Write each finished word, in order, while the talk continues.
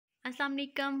Assalamu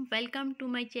alaikum. Welcome to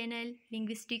my channel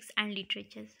Linguistics and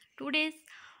Literatures. Today's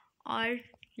our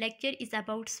lecture is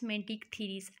about semantic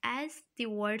theories as the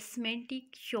word semantic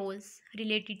shows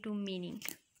related to meaning.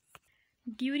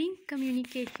 During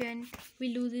communication, we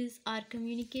loses our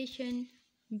communication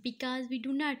because we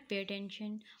do not pay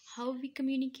attention how we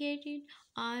communicated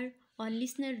or our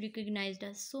listener recognized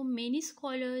us. So many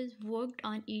scholars worked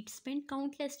on it, spent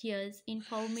countless years in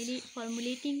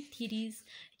formulating theories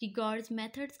regards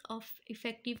methods of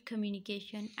effective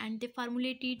communication, and they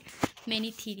formulated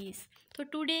many theories. So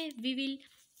today we will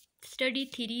study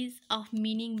theories of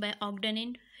meaning by Ogden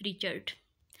and Richard.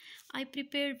 I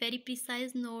prepared very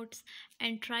precise notes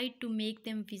and tried to make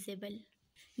them visible.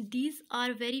 These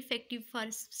are very effective for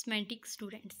semantic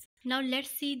students. Now let's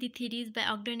see the theories by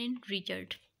Ogden and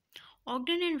Richard.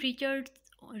 Ogden and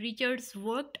Richards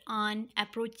worked on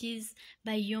approaches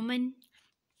by human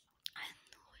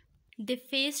they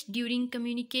faced during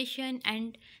communication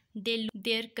and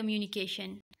their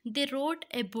communication. They wrote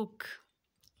a book,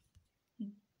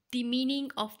 The Meaning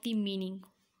of the Meaning,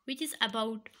 which is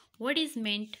about what is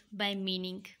meant by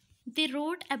meaning. They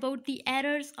wrote about the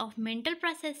errors of mental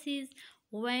processes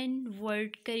when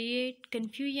words create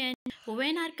confusion,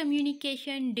 when our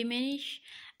communication diminish,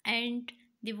 and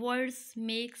the words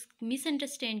makes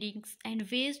misunderstandings and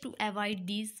ways to avoid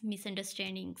these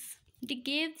misunderstandings. They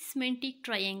gave the semantic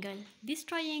triangle. This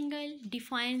triangle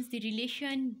defines the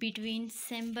relation between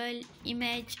symbol,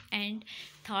 image, and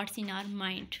thoughts in our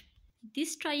mind.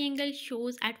 This triangle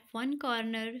shows at one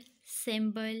corner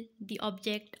symbol, the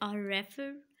object or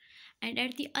refer, and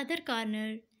at the other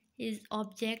corner is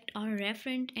object or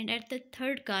referent, and at the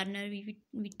third corner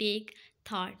we take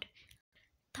thoughts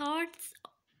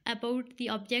about the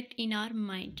object in our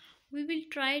mind. We will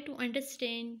try to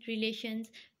understand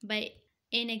relations by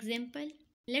an example.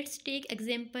 Let's take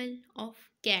example of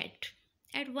cat.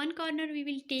 At one corner we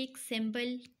will take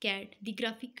symbol cat, the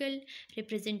graphical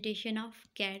representation of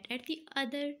cat. At the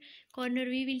other corner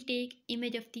we will take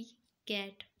image of the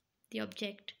cat, the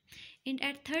object. And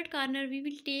at third corner we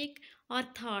will take our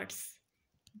thoughts,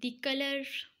 the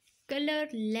color,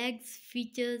 legs,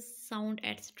 features, sound,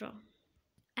 etc.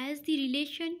 As the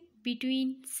relation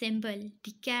between symbol,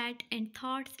 the cat, and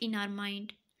thoughts in our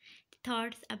mind,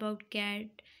 thoughts about cat,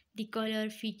 the color,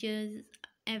 features,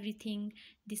 everything,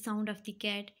 the sound of the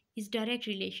cat is direct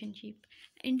relationship,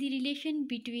 and the relation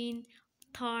between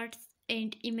thoughts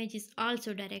and image is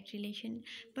also direct relation,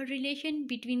 but relation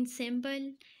between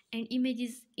symbol and image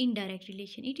is indirect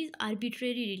relation. It is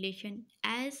arbitrary relation,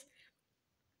 as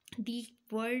the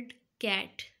word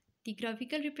cat, the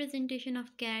graphical representation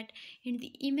of cat and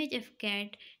the image of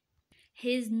cat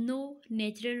has no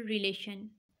natural relation.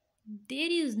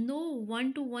 There is no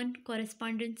one-to-one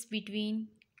correspondence between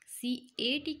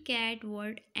cat cat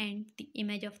word and the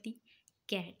image of the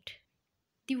cat.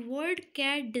 The word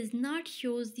cat does not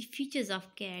show the features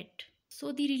of cat.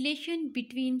 So the relation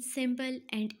between symbol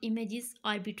and image is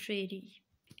arbitrary.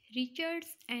 Richards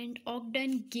and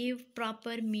Ogden gave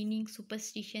proper meaning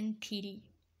superstition theory.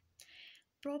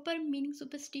 Proper meaning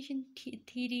superstition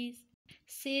theories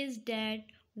says that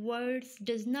words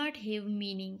does not have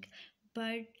meaning,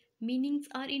 but meanings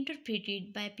are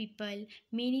interpreted by people.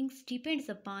 Meanings depends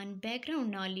upon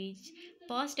background knowledge,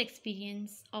 past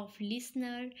experience of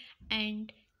listener,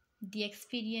 and the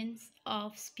experience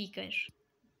of speaker.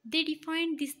 They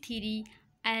defined this theory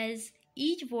as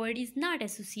each word is not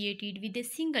associated with a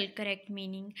single correct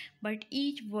meaning, but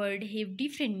each word have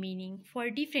different meaning for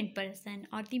different person,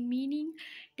 or the meaning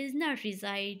does not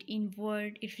reside in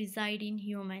word, it reside in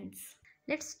humans.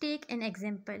 Let's take an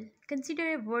example.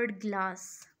 Consider a word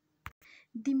glass.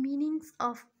 The meanings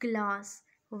of glass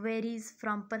varies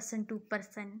from person to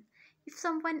person. If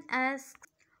someone asks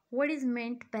what is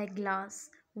meant by glass,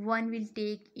 one will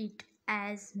take it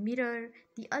as mirror,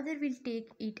 the other will take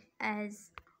it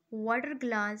as water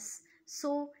glass.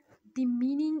 So the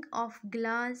meaning of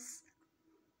glass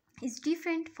is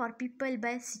different for people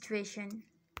by situation.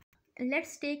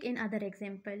 Let's take another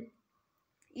example.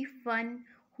 If one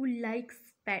who likes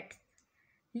pets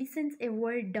listens a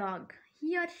word dog,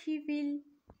 he or she will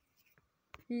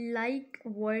like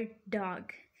word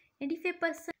dog, and if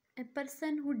a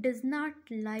person who does not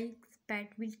like pet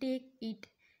will take it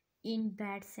in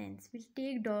bad sense, will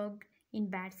take dog in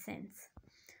bad sense.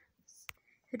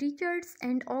 Richards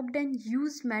and Ogden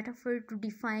used metaphor to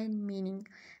define meaning.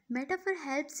 Metaphor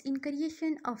helps in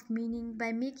creation of meaning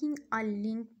by making a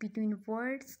link between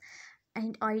words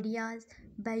and ideas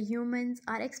by humans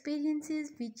or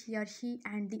experiences which he or she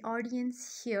and the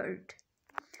audience shared.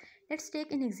 Let's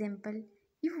take an example.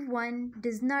 If one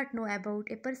does not know about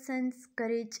a person's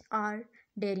courage or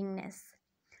daringness,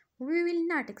 We will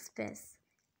not express.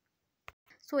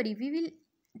 Sorry, we will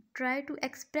try to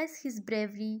express his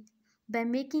bravery by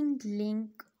making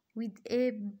link with a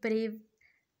brave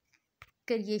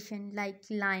creation like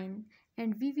lion,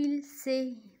 and we will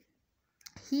say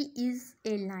he is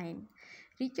a lion.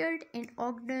 Richard and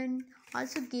Ogden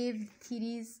also gave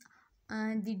theories,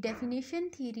 the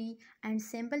definition theory and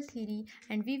symbol theory,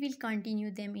 and we will continue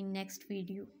them in next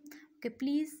video. Okay,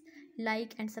 please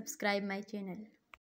like and subscribe my channel.